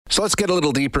So let's get a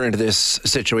little deeper into this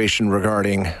situation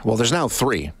regarding, well, there's now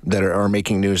three that are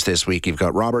making news this week. You've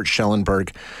got Robert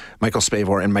Schellenberg, Michael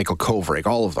Spavor, and Michael Kovrig,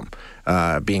 all of them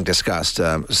being discussed.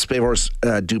 Spavor's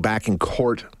due back in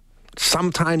court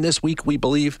sometime this week, we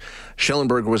believe.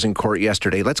 Schellenberg was in court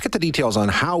yesterday. Let's get the details on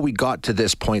how we got to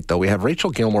this point, though. We have Rachel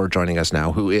Gilmore joining us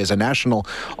now, who is a national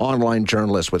online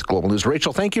journalist with Global News.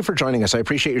 Rachel, thank you for joining us. I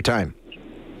appreciate your time.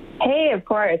 Hey, of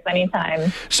course,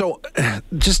 anytime. So,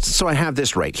 just so I have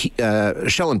this right,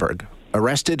 Schellenberg,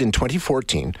 arrested in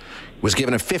 2014, was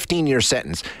given a 15-year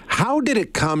sentence. How did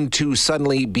it come to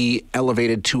suddenly be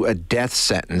elevated to a death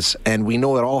sentence? And we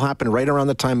know it all happened right around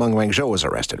the time Meng Wanzhou was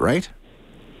arrested, right?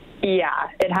 Yeah,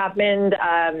 it happened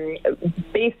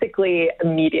basically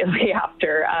immediately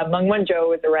after Meng Wanzhou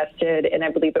was arrested, and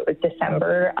I believe it was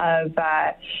December of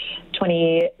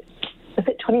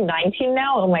 2019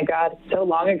 now? Oh my God, so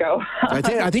long ago.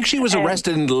 I think she was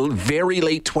arrested in very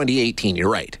late 2018. You're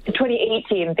right.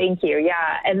 2018, thank you.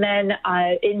 Yeah, and then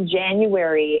in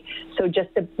January, so just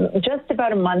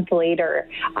about a month later,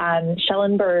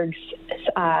 Schellenberg's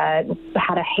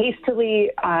had a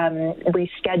hastily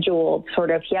rescheduled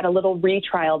he had a little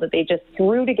retrial that they just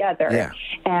threw together,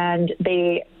 and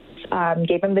they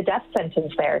gave him the death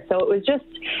sentence there. So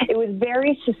it was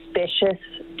very suspicious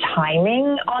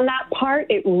timing on that part.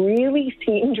 It really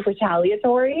seemed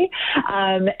retaliatory,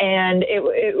 and it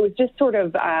was just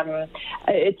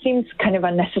it seems kind of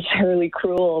unnecessarily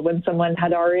cruel when someone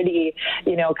had already,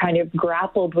 kind of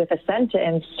grappled with a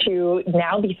sentence to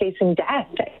now be facing death.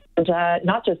 And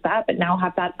not just that, but now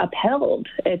have that upheld.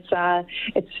 It's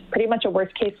pretty much a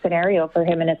worst case scenario for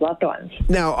him and his loved ones.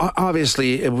 Now,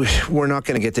 obviously, we're not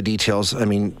going to get the details. I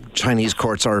mean, Chinese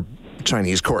courts are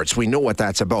Chinese courts. We know what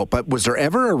that's about. But was there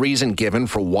ever a reason given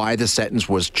for why the sentence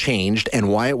was changed and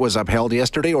why it was upheld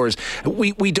yesterday? Or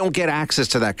we don't get access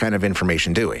to that kind of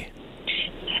information, do we?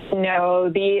 No,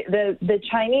 the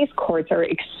Chinese courts are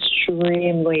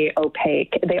extremely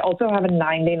opaque. They also have a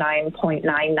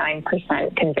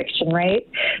 99.99% conviction rate.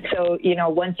 So,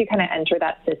 once you kind of enter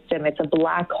that system, it's a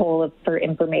black hole for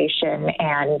information,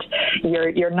 and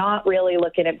you're not really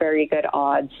looking at very good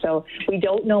odds. So we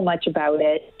don't know much about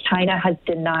it. China has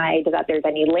denied that there's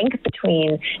any link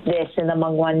between this and the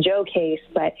Meng Wanzhou case,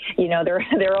 but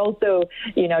they're also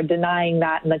denying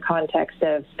that in the context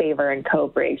of Spavor and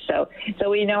Kovrig. So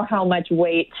we know how much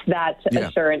weight that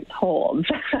assurance holds.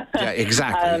 Yeah,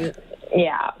 exactly.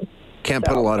 Can't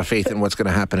put a lot of faith in what's going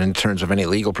to happen in terms of any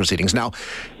legal proceedings. Now,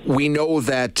 we know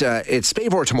that it's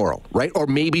Spavor tomorrow, right? Or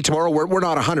maybe tomorrow. We're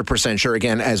not 100% sure.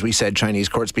 Again, as we said, Chinese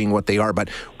courts being what they are. But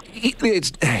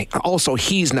it's also,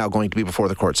 he's now going to be before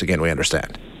the courts again, we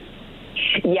understand.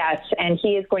 Yes, and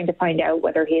he is going to find out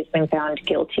whether he has been found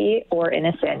guilty or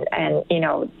innocent. And,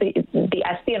 the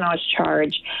espionage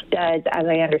charge does, as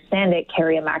I understand it,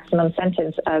 carry a maximum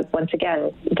sentence of, once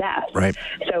again, death. Right.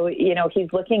 So,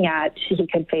 he's looking at, he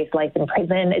could face life in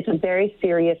prison. It's a very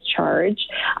serious charge.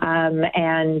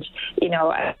 And,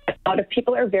 a lot of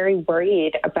people are very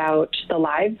worried about the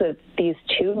lives of these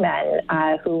two men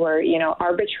who were,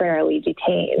 arbitrarily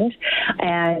detained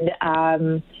and,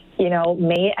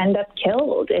 may end up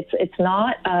killed. It's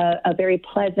not a very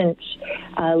pleasant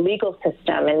legal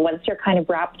system, and once you're kind of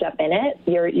wrapped up in it,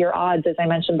 your odds, as I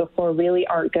mentioned before, really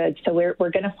aren't good. So we're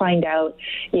going to find out,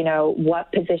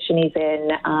 what position he's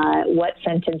in, what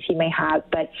sentence he may have.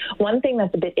 But one thing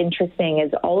that's a bit interesting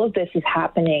is all of this is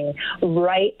happening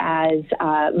right as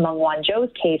Meng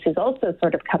Wanzhou's case is also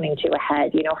sort of coming to a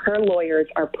head. Her lawyers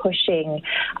are pushing.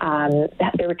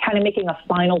 They were kind of making a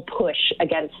final push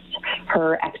against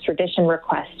her extradition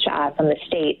request from the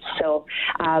States. So,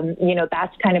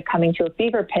 that's kind of coming to a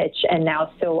fever pitch, and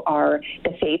now so are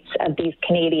the fates of these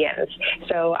Canadians.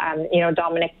 So,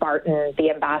 Dominic Barton, the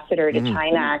ambassador to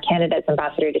China, Canada's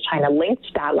ambassador to China, linked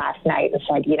that last night and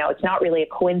said, it's not really a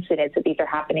coincidence that these are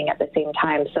happening at the same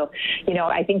time. So,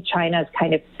 I think China is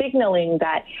kind of signaling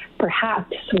that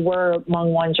perhaps were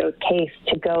Meng Wanzhou's case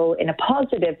to go in a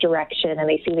positive direction and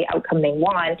they see the outcome they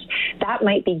want, that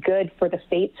might be good for the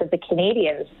fates of the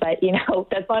Canadians. But,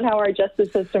 that's not how our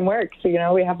justice system works.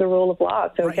 We have the rule of law,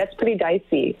 so it gets pretty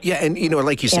dicey. Yeah, and,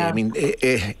 like you say, I mean,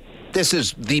 this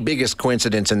is the biggest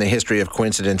coincidence in the history of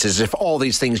coincidences. If all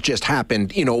these things just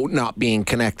happened, not being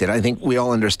connected. I think we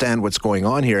all understand what's going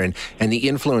on here and the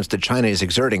influence that China is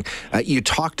exerting. You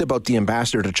talked about the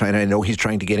ambassador to China. I know he's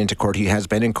trying to get into court. He has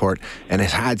been in court and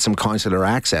has had some consular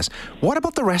access. What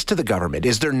about the rest of the government?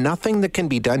 Is there nothing that can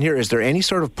be done here? Is there any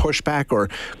sort of pushback or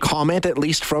comment, at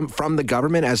least from the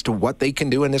government, as to what they can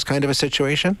do in this kind of a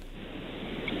situation?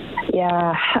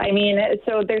 Yeah, I mean,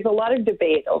 so there's a lot of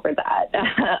debate over that.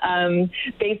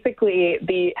 Basically,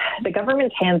 the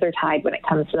government's hands are tied when it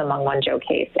comes to the Meng Wanzhou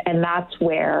case, and that's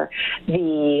where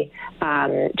the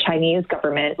Chinese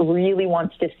government really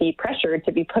wants to see pressure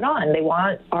to be put on. They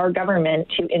want our government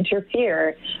to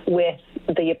interfere with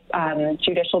the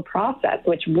judicial process,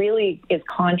 which really is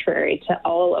contrary to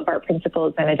all of our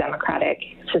principles in a democratic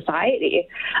society.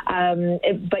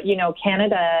 But,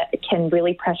 Canada can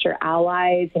really pressure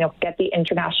allies, get the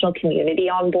international community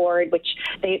on board, which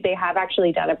they have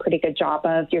actually done a pretty good job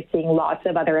of. You're seeing lots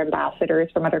of other ambassadors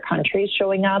from other countries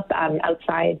showing up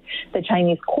outside the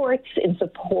Chinese courts in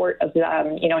support of,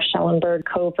 Schellenberg,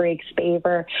 Kovrig,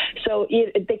 Spavor. So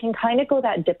they can kind of go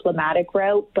that diplomatic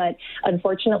route, but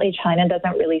unfortunately, China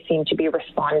doesn't really seem to be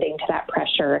responding to that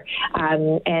pressure.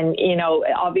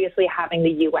 Obviously having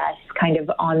the U.S. kind of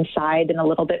on side and a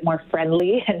little bit more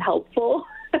friendly and helpful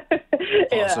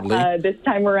this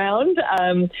time around.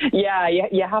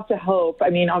 You have to hope. I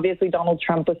mean, obviously Donald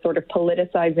Trump was sort of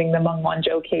politicizing the Meng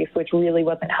Wanzhou case, which really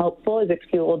wasn't helpful as it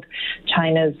fueled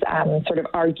China's sort of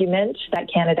argument that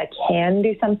Canada can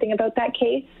do something about that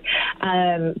case.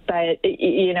 But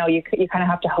you kind of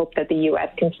have to hope that the U.S.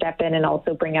 can step in and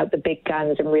also bring out the big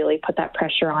guns and really put that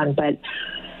pressure on. But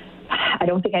I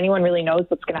don't think anyone really knows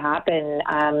what's going to happen.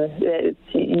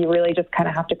 You really just kind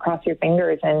of have to cross your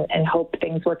fingers and hope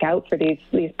things work out for these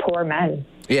poor men.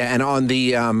 Yeah, and on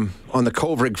the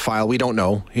Kovrig file, we don't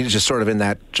know. He's just sort of in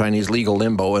that Chinese legal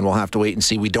limbo, and we'll have to wait and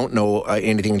see. We don't know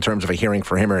anything in terms of a hearing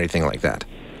for him or anything like that.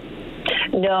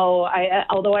 No,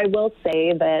 although I will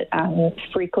say that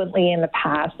frequently in the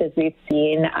past, as we've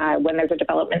seen, when there's a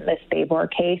development in the Spavor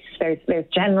case, there's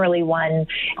generally one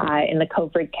in the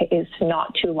Kovrig case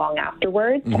not too long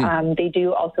afterwards. Mm-hmm. They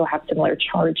do also have similar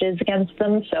charges against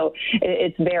them, so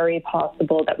it's very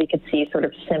possible that we could see sort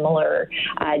of similar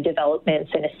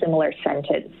developments in a similar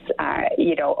sentence,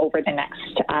 over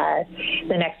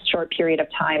the next short period of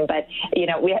time. But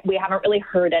we haven't really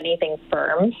heard anything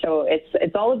firm, so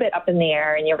it's all a bit up in the air.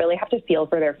 And you really have to feel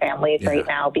for their families right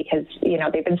now because,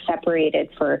 they've been separated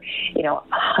for,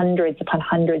 hundreds upon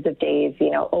hundreds of days,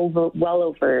 over,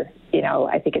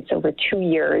 I think it's over 2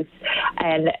 years.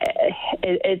 And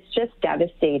it's just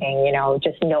devastating,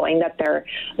 just knowing that they're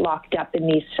locked up in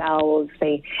these cells.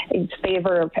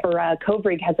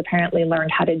 Kovrig has apparently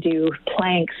learned how to do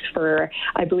planks for,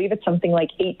 I believe it's something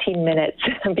like 18 minutes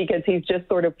because he's just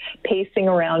sort of pacing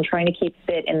around trying to keep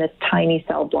fit in this tiny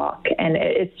cell block. And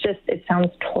it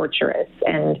sounds torturous.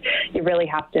 And you really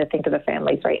have to think of the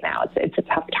families right now. It's a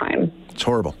tough time. It's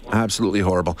horrible. Absolutely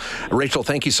horrible. Rachel,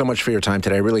 thank you so much for your time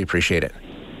today. I really appreciate it.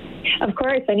 Of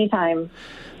course, anytime.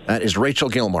 That is Rachel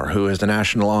Gilmore, who is the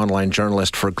national online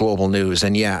journalist for Global News.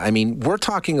 And we're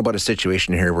talking about a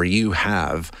situation here where you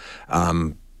have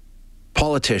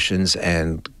politicians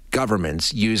and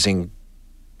governments using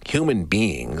human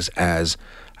beings as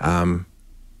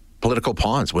political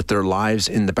pawns with their lives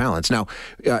in the balance. Now,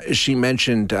 she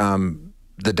mentioned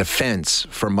the defense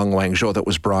for Meng Wanzhou that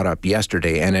was brought up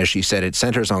yesterday. And as she said, it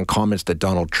centers on comments that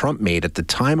Donald Trump made at the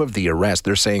time of the arrest.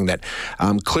 They're saying that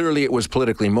clearly it was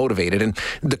politically motivated. And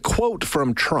the quote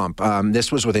from Trump,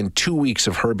 this was within 2 weeks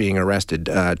of her being arrested.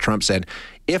 Trump said,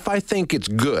 "If I think it's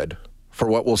good for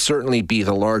what will certainly be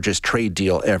the largest trade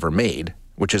deal ever made,"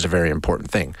 which is a very important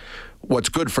thing, "what's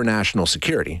good for national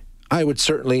security, I would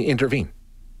certainly intervene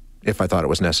if I thought it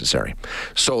was necessary."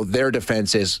 So their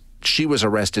defense is she was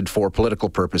arrested for political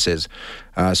purposes,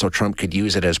 so Trump could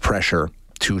use it as pressure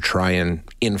to try and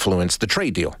influence the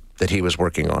trade deal that he was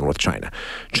working on with China.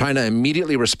 China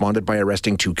immediately responded by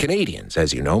arresting 2 Canadians,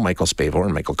 as you know, Michael Spavor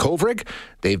and Michael Kovrig.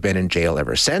 They've been in jail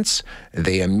ever since.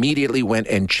 They immediately went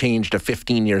and changed a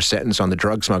 15-year sentence on the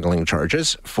drug smuggling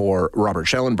charges for Robert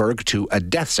Schellenberg to a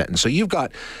death sentence. So you've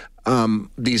got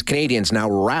these Canadians now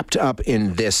wrapped up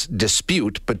in this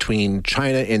dispute between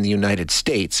China and the United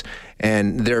States,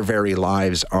 and their very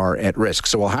lives are at risk.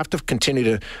 So we'll have to continue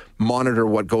to monitor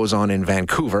what goes on in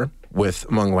Vancouver with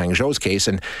Meng Wanzhou's case.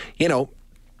 And,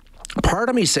 part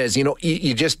of me says, you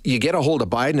get a hold of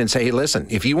Biden and say, hey, listen,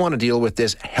 if you want to deal with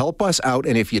this, help us out.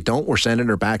 And if you don't, we're sending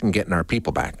her back and getting our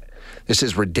people back. This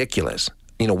is ridiculous.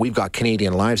 We've got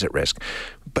Canadian lives at risk.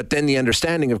 But then the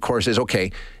understanding, of course, is,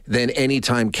 okay, then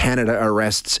anytime Canada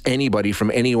arrests anybody from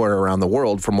anywhere around the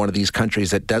world from one of these countries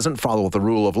that doesn't follow the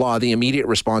rule of law, the immediate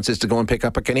response is to go and pick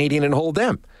up a Canadian and hold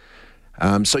them.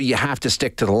 So you have to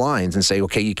stick to the lines and say,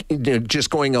 okay, just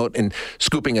going out and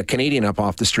scooping a Canadian up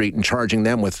off the street and charging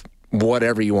them with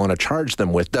whatever you want to charge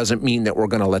them with doesn't mean that we're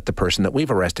going to let the person that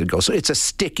we've arrested go. So it's a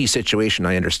sticky situation.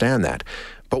 I understand that.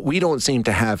 But we don't seem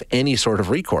to have any sort of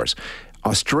recourse.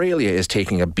 Australia is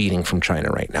taking a beating from China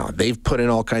right now. They've put in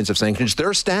all kinds of sanctions.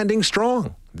 They're standing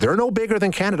strong. They're no bigger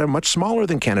than Canada, much smaller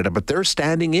than Canada, but they're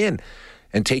standing in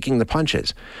and taking the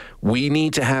punches. We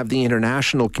need to have the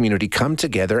international community come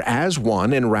together as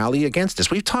one and rally against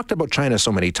this. We've talked about China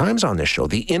so many times on this show,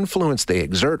 the influence they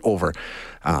exert over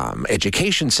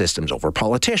education systems, over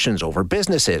politicians, over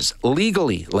businesses,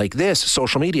 legally, like this,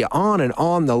 social media, on and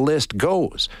on the list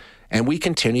goes. And we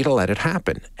continue to let it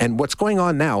happen. And what's going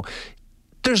on now,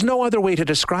 there's no other way to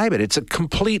describe it. It's a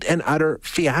complete and utter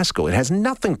fiasco. It has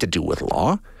nothing to do with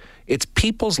law. It's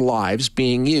people's lives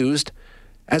being used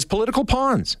as political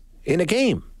pawns in a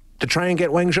game to try and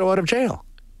get Wang Zhou out of jail.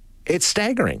 It's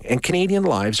staggering, and Canadian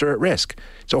lives are at risk.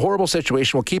 It's a horrible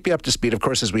situation. We'll keep you up to speed. Of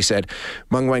course, as we said,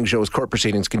 Meng Wanzhou's court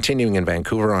proceedings continuing in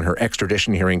Vancouver on her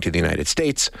extradition hearing to the United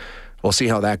States. We'll see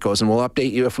how that goes, and we'll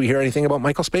update you if we hear anything about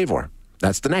Michael Spavor.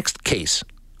 That's the next case,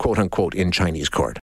 quote unquote, in Chinese court.